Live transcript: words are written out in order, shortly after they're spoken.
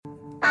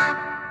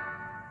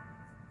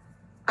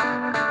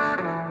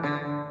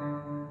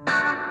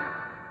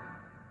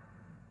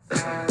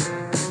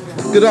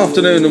Good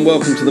afternoon and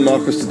welcome to the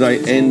Marcus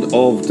Today End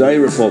of Day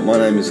Report. My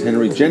name is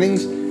Henry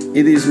Jennings.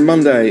 It is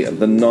Monday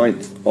the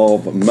 9th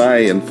of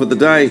May, and for the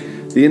day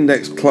the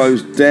index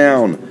closed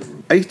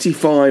down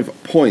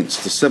 85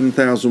 points to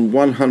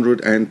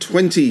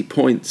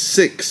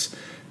 7,120.6,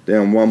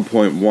 down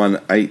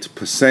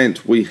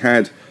 1.18%. We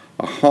had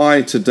a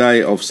high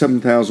today of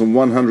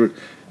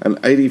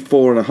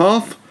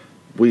 7,184.5.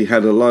 We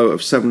had a low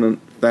of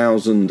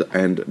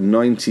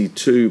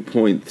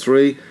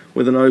 7,092.3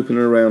 with an open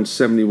around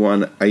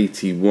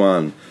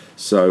 71.81.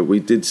 So we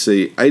did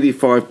see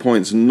 85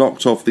 points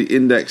knocked off the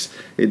index.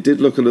 It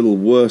did look a little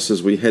worse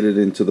as we headed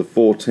into the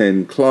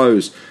 410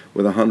 close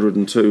with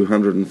 102,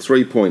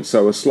 103 points.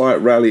 So a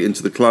slight rally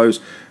into the close,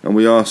 and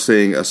we are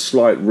seeing a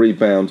slight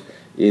rebound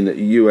in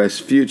US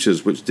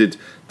futures, which did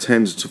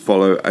tend to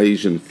follow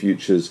Asian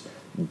futures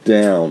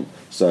down.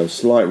 So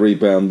slight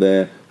rebound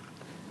there,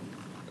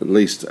 at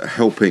least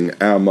helping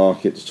our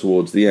market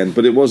towards the end.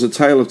 But it was a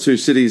tale of two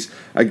cities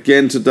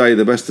again today,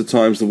 the best of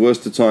times, the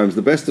worst of times.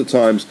 The best of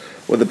times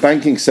were the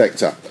banking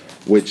sector,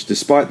 which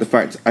despite the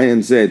fact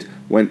ANZ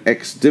went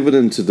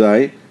ex-dividend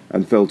today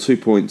and fell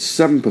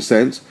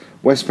 2.7%,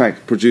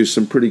 Westpac produced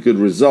some pretty good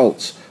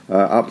results,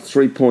 up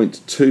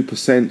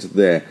 3.2%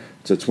 there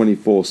to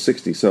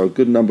 24.60, so a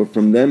good number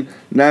from them.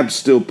 NAB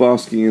still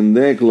basking in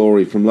their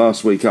glory from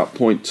last week, up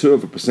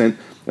 0.2%,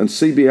 and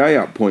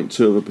CBA up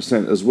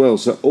 0.2% as well.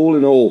 So all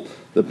in all,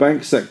 the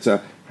bank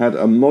sector had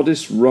a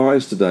modest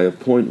rise today of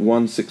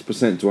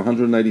 0.16% to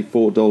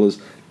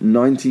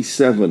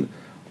 $184.97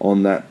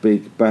 on that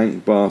big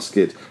bank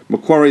basket.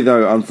 Macquarie,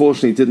 though,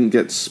 unfortunately didn't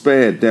get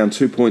spared, down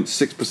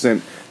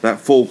 2.6%.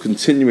 That fall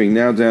continuing,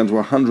 now down to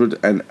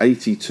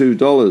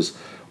 $182.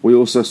 We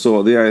also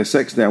saw the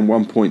ASX down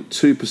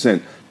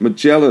 1.2%.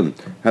 Magellan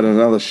had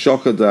another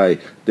shocker day,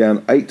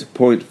 down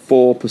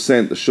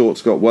 8.4%. The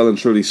shorts got well and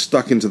truly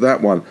stuck into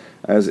that one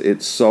as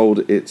it sold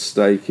its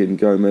stake in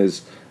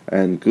Gomez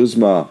and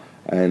Guzmán,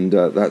 and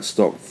that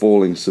stock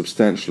falling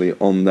substantially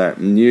on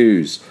that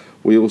news.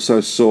 We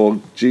also saw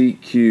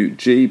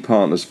GQG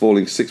Partners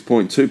falling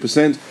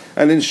 6.2%,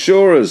 and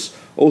insurers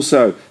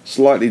also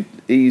slightly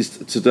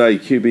eased today.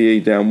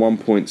 QBE down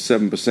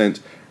 1.7%,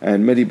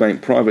 and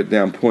Medibank Private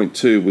down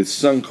 0.2%, with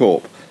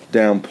Suncorp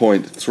down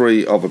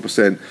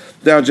 0.3%.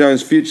 Dow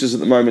Jones futures at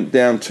the moment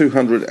down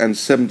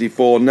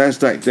 274,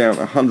 Nasdaq down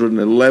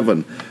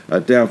 111.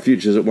 Dow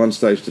futures at one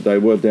stage today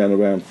were down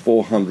around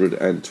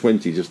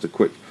 420. Just a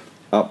quick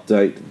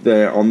update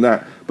there on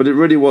that. But it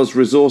really was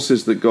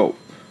resources that got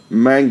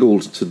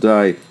mangled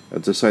today,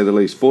 to say the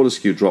least.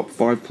 Fortescue dropped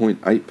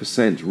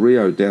 5.8%,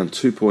 Rio down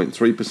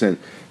 2.3%.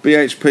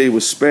 BHP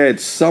was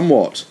spared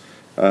somewhat,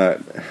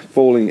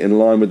 falling in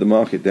line with the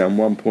market, down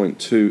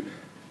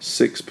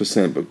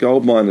 1.26%. But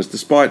gold miners,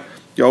 despite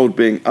gold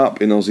being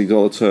up in Aussie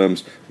dollar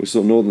terms, we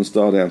saw Northern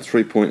Star down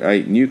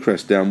 3.8%,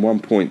 Newcrest down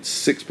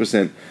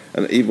 1.6%,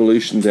 and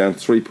Evolution down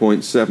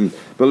 3.7%.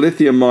 But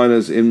lithium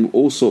miners in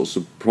all sorts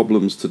of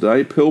problems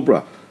today.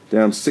 Pilbara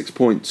down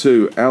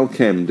 6.2%,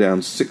 Alchem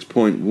down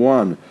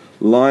 6.1%,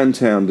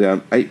 Liontown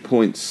down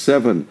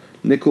 8.7%,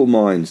 nickel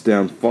mines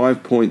down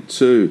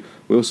 5.2%.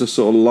 We also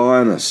saw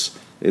Lyoness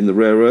in the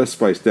rare earth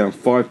space down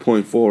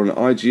 5.4%, and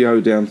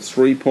IGO down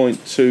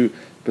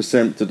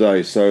 3.2%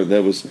 today. So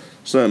there was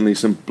certainly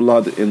some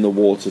blood in the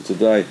water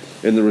today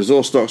in the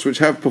resource stocks, which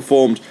have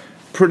performed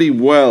pretty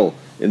well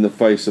in the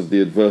face of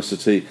the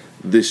adversity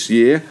this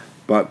year,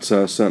 but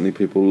certainly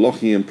people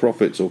locking in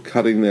profits or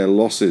cutting their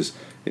losses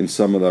in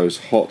some of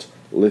those hot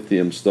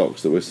lithium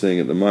stocks that we're seeing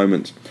at the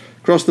moment.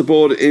 Across the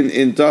board in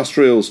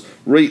industrials,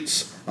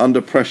 REITs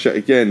under pressure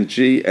again.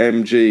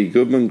 GMG,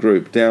 Goodman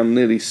Group, down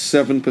nearly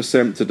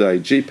 7% today.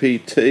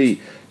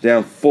 GPT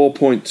down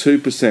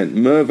 4.2%.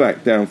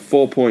 Mirvac down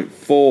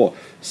 4.4%.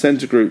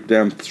 Scentre Group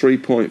down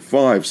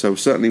 3.5%. So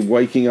certainly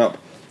waking up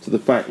to the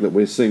fact that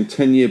we're seeing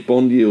 10-year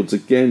bond yields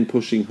again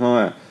pushing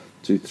higher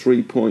to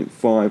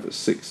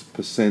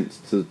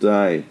 3.56%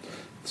 today.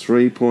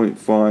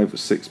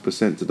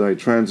 3.56% today.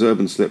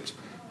 Transurban slipped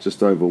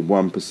just over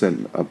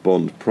 1%, a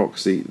bond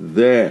proxy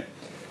there.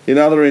 In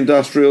other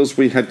industrials,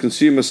 we had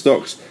consumer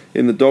stocks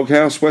in the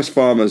doghouse.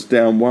 Wesfarmers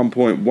down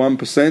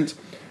 1.1%,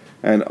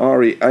 and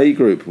REA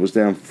Group was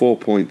down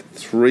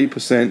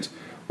 4.3%,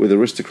 with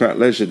Aristocrat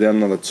Leisure down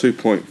another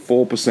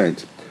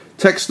 2.4%.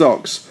 Tech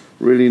stocks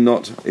really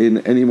not in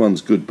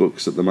anyone's good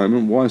books at the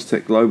moment.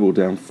 WiseTech Global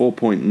down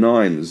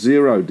 4.9%,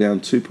 Xero down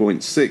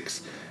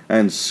 2.6%,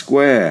 and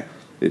Square,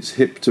 it's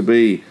hip to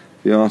be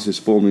the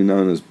artist formerly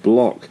known as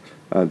Block,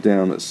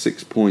 down at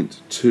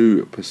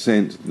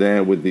 6.2%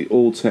 there, with the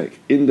All-Tech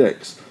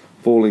Index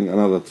falling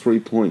another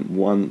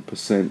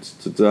 3.1%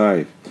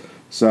 today.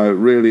 So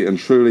really and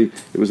truly,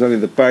 it was only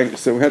the banks.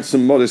 So we had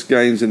some modest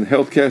gains in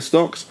healthcare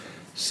stocks.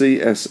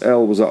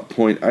 CSL was up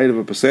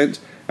 0.8%,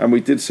 and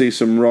we did see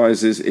some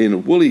rises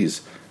in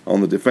Woolies on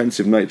the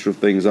defensive nature of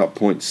things, up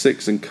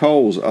 0.6%, and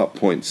Coles up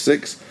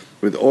 0.6%,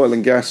 with oil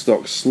and gas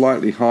stocks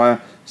slightly higher.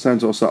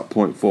 Santos up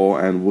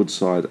 0.4% and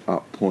Woodside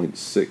up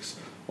 0.6%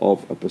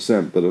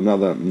 0.1%, but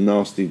another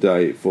nasty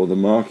day for the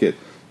market.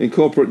 In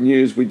corporate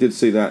news, we did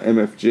see that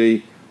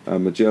MFG,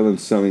 Magellan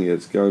selling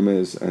its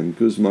Gomez and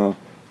Guzman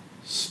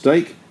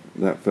stake.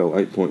 That fell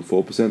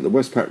 8.4%. The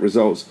Westpac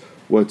results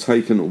were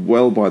taken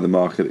well by the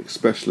market,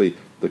 especially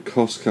the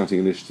cost-cutting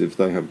initiatives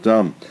they have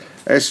done.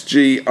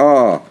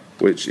 SGR,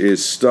 which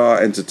is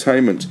Star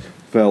Entertainment,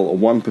 fell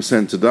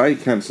 1% today,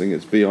 cancelling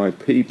its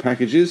VIP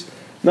packages.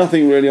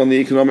 Nothing really on the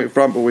economic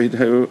front, but we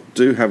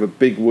do have a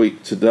big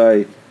week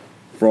today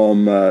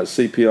from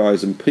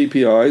CPIs and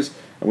PPIs,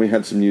 and we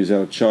had some news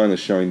out of China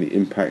showing the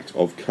impact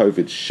of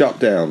COVID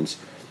shutdowns.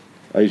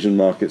 Asian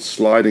markets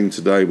sliding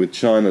today, with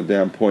China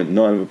down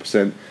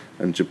 0.9%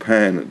 and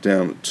Japan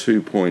down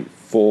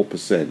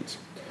 2.4%.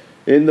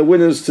 In the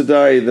winners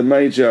today, the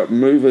major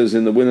movers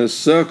in the winners'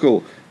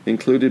 circle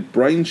included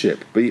BrainChip,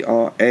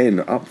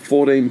 BRN, up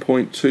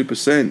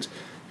 14.2%.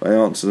 They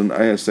answered an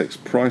ASX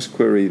price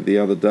query the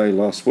other day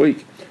last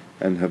week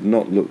and have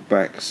not looked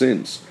back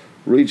since.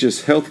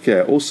 Regis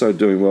Healthcare also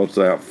doing well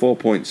today, up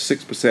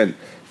 4.6%,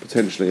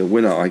 potentially a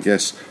winner, I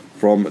guess,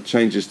 from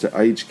changes to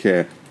aged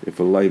care if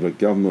a Labour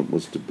government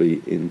was to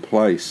be in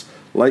place.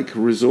 Lake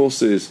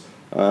Resources,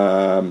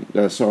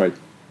 Pushpay,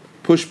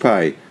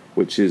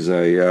 which is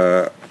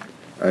a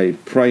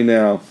pray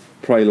now,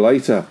 pray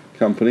later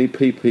company,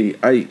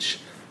 PPH,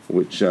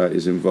 which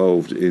is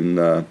involved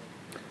in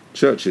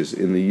churches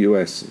in the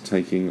US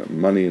taking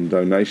money and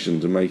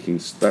donations and making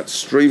that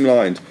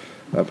streamlined.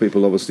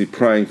 People obviously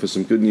praying for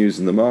some good news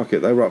in the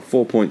market. They were up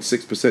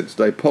 4.6%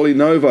 today.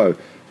 Polynovo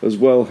as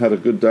well had a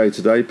good day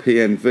today.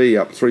 PNV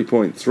up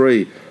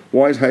 3.3%.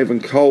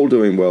 Whitehaven Coal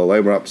doing well.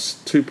 They were up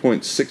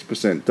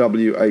 2.6%.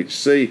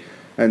 WHC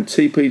and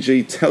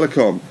TPG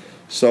Telecom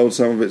sold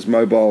some of its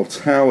mobile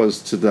towers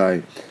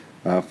today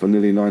for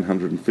nearly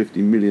 $950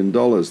 million.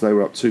 They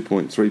were up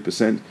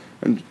 2.3%.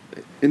 And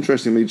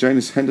interestingly,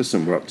 Janus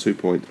Henderson were up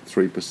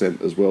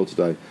 2.3% as well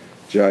today.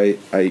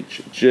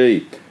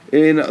 JHG.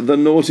 In the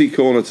naughty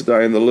corner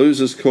today, in the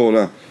losers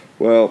corner,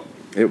 well,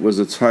 it was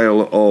a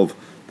tale of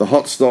the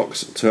hot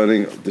stocks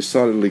turning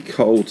decidedly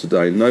cold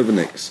today.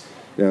 Novanix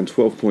down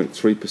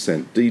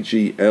 12.3%.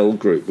 DGL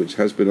Group, which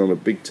has been on a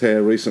big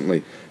tear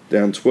recently,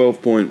 down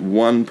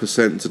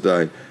 12.1%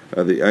 today.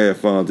 The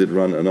AFR did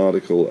run an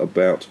article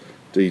about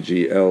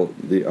DGL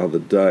the other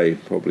day,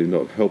 probably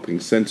not helping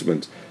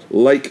sentiment.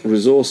 Lake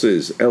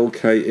Resources,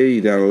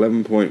 LKE, down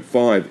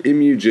 11.5%.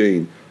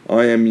 Imugene,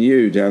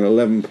 IMU, down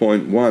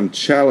 11.1%.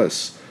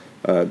 Chalice,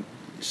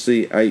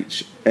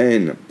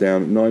 CHN,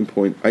 down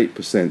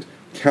 9.8%.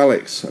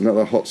 Calix,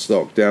 another hot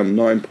stock, down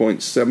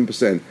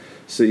 9.7%.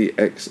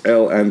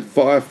 CXL and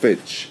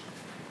Firefitch,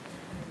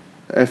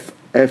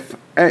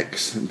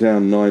 FFX,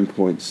 down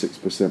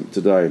 9.6%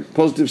 today.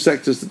 Positive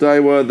sectors today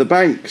were the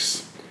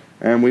banks,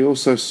 and we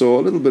also saw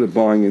a little bit of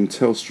buying in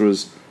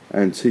Telstra's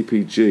and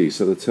TPG,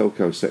 so the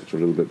telco sector a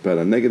little bit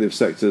better. Negative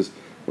sectors,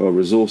 well,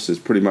 resources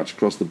pretty much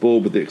across the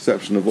board with the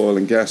exception of oil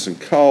and gas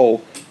and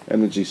coal,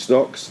 energy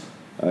stocks,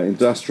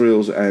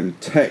 industrials and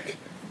tech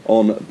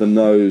on the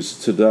nose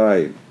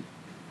today.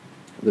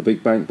 The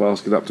big bank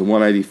basket up to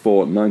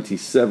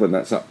 184.97,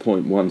 that's up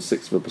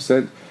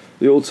 0.16%.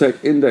 The All-Tech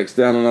Index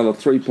down another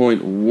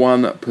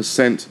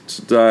 3.1%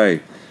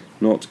 today.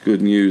 Not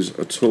good news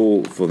at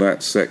all for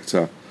that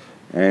sector.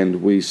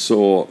 And we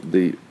saw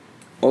the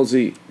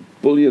Aussie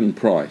bullion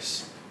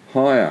price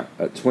higher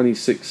at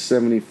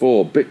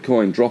 26.74.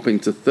 Bitcoin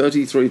dropping to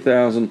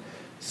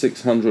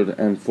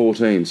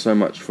 33,614. So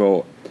much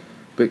for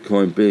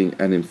Bitcoin being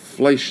an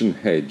inflation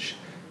hedge.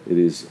 It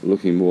is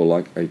looking more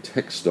like a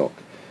tech stock.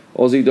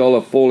 Aussie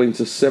dollar falling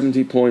to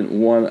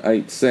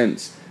 70.18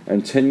 cents,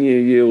 and 10-year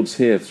yields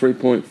here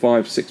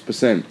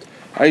 3.56%.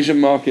 Asian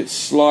markets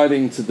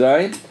sliding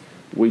today.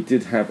 We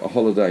did have a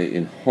holiday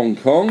in Hong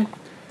Kong.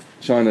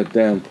 China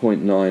down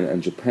 0.9%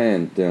 and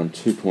Japan down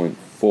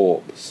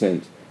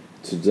 2.4%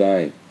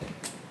 today.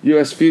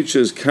 US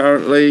futures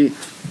currently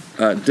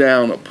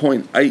down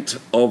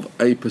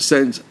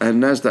 0.8%,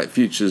 and Nasdaq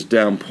futures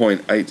down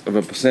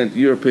 0.8%.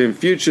 European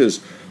futures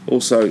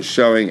also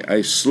showing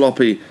a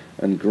sloppy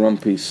and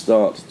grumpy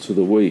start to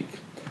the week,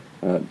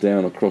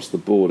 down across the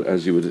board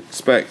as you would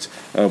expect.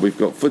 We've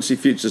got FTSE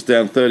futures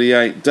down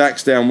 38,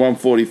 DAX down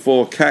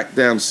 144, CAC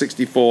down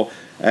 64,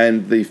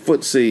 and the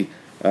FTSE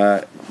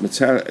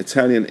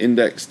Italian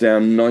index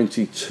down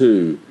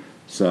 92,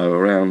 so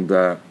around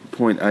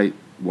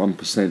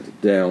 0.81%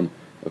 down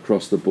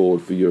across the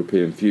board for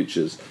European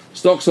futures.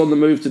 Stocks on the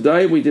move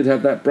today. We did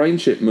have that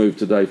BrainChip move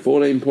today,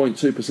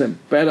 14.2%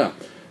 better.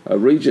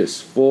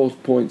 Regis,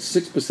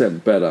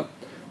 4.6% better.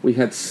 We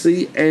had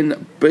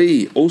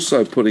CNB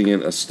also putting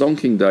in a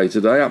stonking day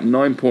today, up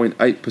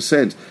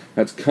 9.8%.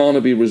 That's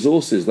Carnaby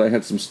Resources. They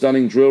had some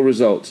stunning drill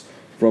results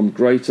from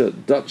Greater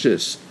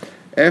Duchess.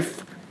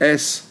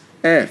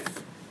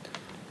 FSF,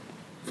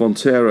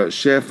 Fonterra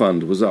Share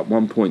Fund, was up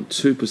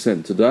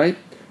 1.2% today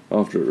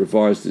after it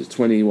revised its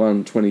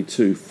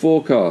 21-22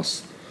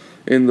 forecasts.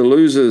 In the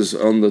losers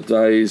on the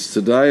days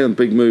today and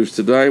big moves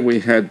today,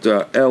 we had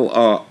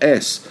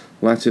LRS,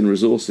 Latin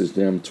Resources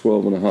down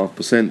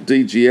 12.5%.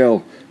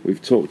 DGL,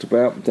 we've talked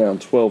about, down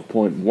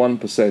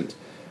 12.1%.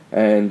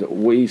 And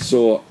we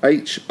saw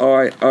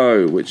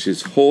HIO, which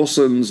is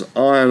Hawsons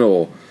Iron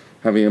Ore,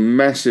 having a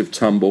massive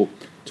tumble,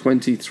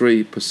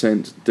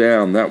 23%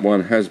 down. That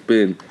one has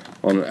been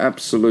on an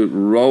absolute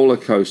roller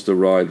coaster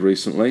ride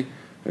recently.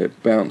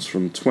 It bounced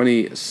from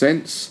 20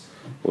 cents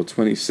or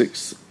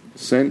 26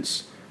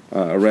 cents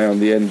around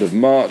the end of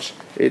March.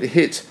 It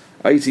hit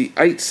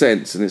 88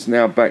 cents and it's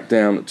now back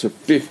down to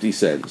 50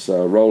 cents.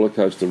 So a roller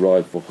coaster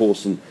ride for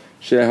Hawson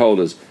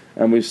shareholders.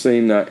 And we've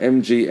seen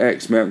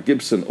MGX, Mount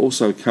Gibson,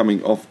 also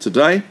coming off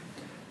today.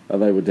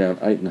 They were down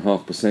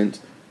 8.5%.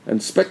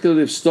 And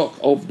speculative stock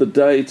of the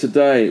day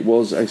today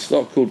was a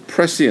stock called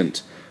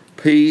Prescient.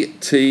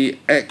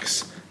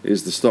 PTX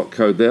is the stock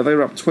code there. They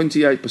were up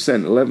 28%,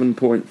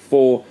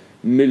 11.4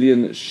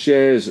 million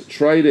shares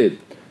traded.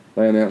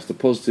 They announced a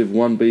positive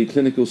 1B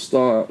clinical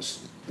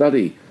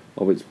study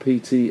of its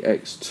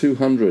PTX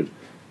 200,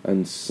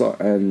 and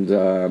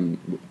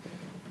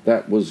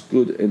that was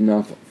good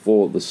enough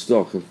for the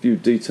stock. A few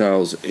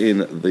details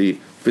in the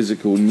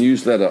physical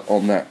newsletter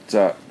on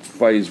that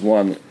phase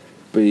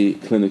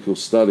 1B clinical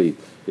study.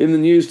 In the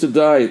news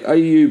today,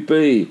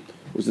 AUB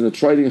was in a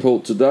trading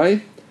halt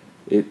today.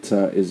 It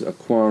is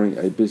acquiring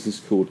a business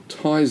called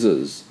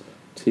Tysers,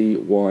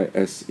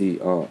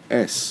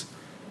 Tysers,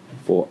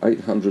 for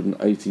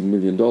 $880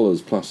 million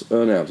plus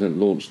earnout, and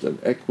launched an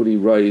equity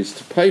raise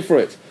to pay for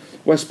it.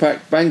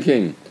 Westpac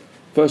Banking,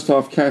 first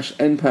half cash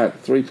NPAT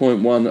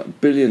 3.1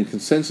 billion,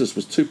 consensus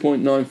was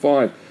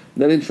 2.95,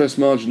 net interest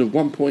margin of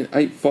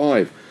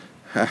 1.85,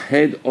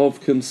 ahead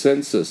of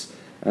consensus,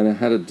 and it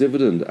had a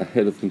dividend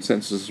ahead of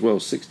consensus as well,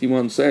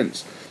 61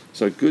 cents.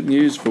 So good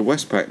news for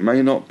Westpac,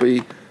 may not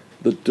be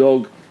the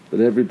dog that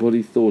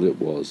everybody thought it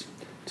was.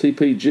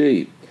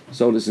 TPG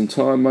sold its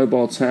entire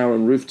mobile tower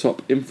and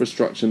rooftop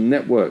infrastructure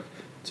network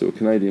to a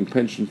Canadian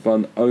pension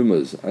fund,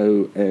 OMERS,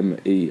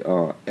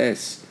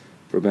 OMERS,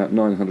 for about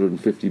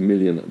 $950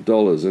 million.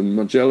 And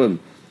Magellan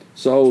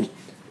sold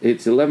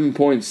its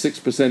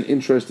 11.6%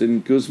 interest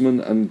in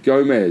Guzman and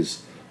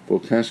Gomez for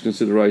cash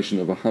consideration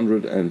of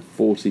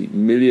 $140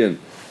 million.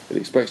 It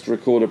expects to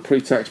record a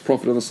pre-tax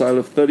profit on the sale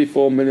of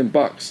 $34 million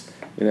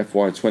in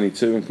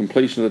FY22, and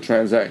completion of the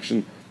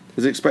transaction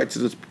is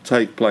expected to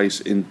take place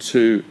in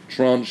 2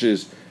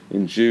 tranches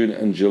in June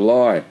and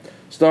July.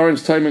 Star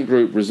Entertainment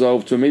Group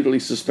resolved to immediately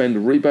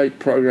suspend rebate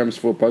programs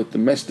for both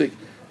domestic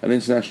and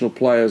international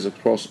players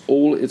across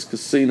all its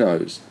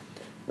casinos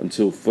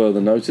until further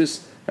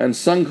notice. And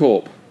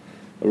Suncorp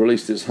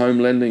released its home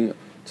lending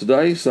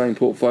today, saying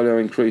portfolio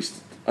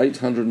increased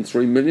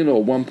 $803 million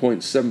or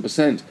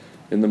 1.7%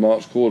 in the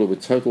March quarter,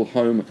 with total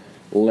home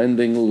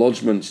lending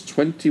lodgements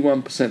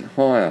 21%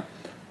 higher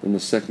than the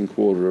second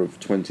quarter of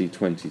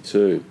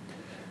 2022.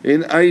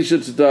 In Asia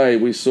today,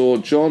 we saw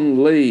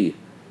John Lee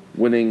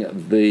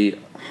winning the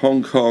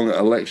Hong Kong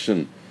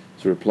election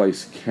to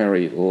replace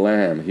Carrie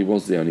Lam. He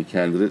was the only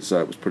candidate,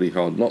 so it was pretty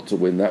hard not to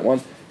win that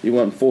one. He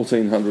won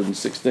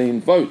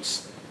 1,416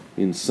 votes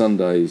in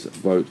Sunday's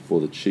vote for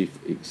the chief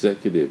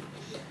executive.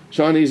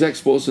 Chinese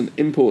exports and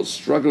imports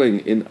struggling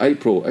in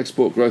April.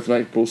 Export growth in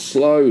April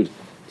slowed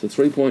to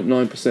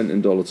 3.9%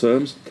 in dollar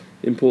terms.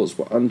 Imports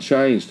were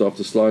unchanged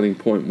after sliding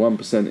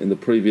 0.1% in the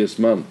previous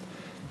month,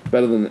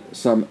 better than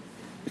some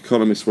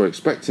economists were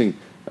expecting,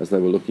 as they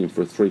were looking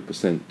for a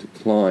 3%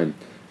 decline.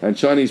 And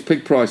Chinese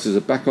pig prices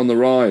are back on the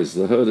rise.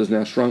 The herd has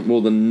now shrunk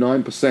more than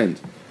 9%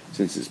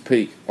 since its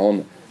peak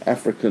on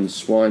African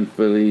swine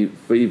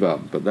fever,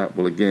 but that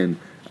will again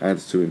add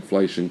to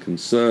inflation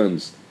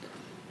concerns.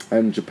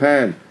 And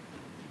Japan,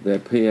 their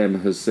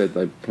PM has said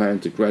they plan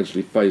to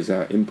gradually phase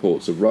out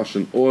imports of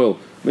Russian oil.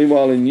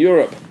 Meanwhile, in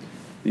Europe,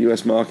 the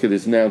US market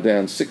is now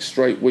down 6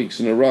 straight weeks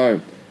in a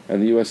row,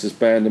 and the US has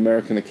banned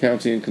American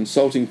accounting and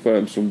consulting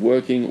firms from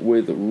working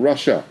with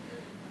Russia.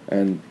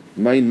 And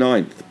May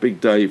 9th, big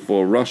day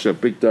for Russia,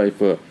 big day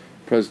for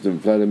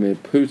President Vladimir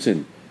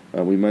Putin.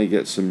 We may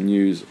get some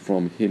news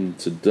from him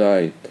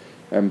today.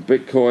 And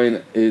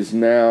Bitcoin is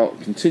now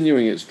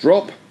continuing its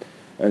drop,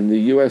 and the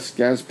US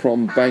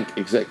Gazprom bank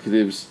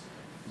executives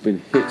have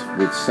been hit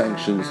with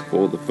sanctions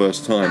for the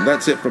first time.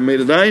 That's it from me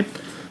today.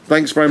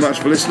 Thanks very much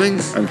for listening,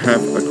 and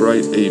have a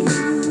great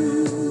evening.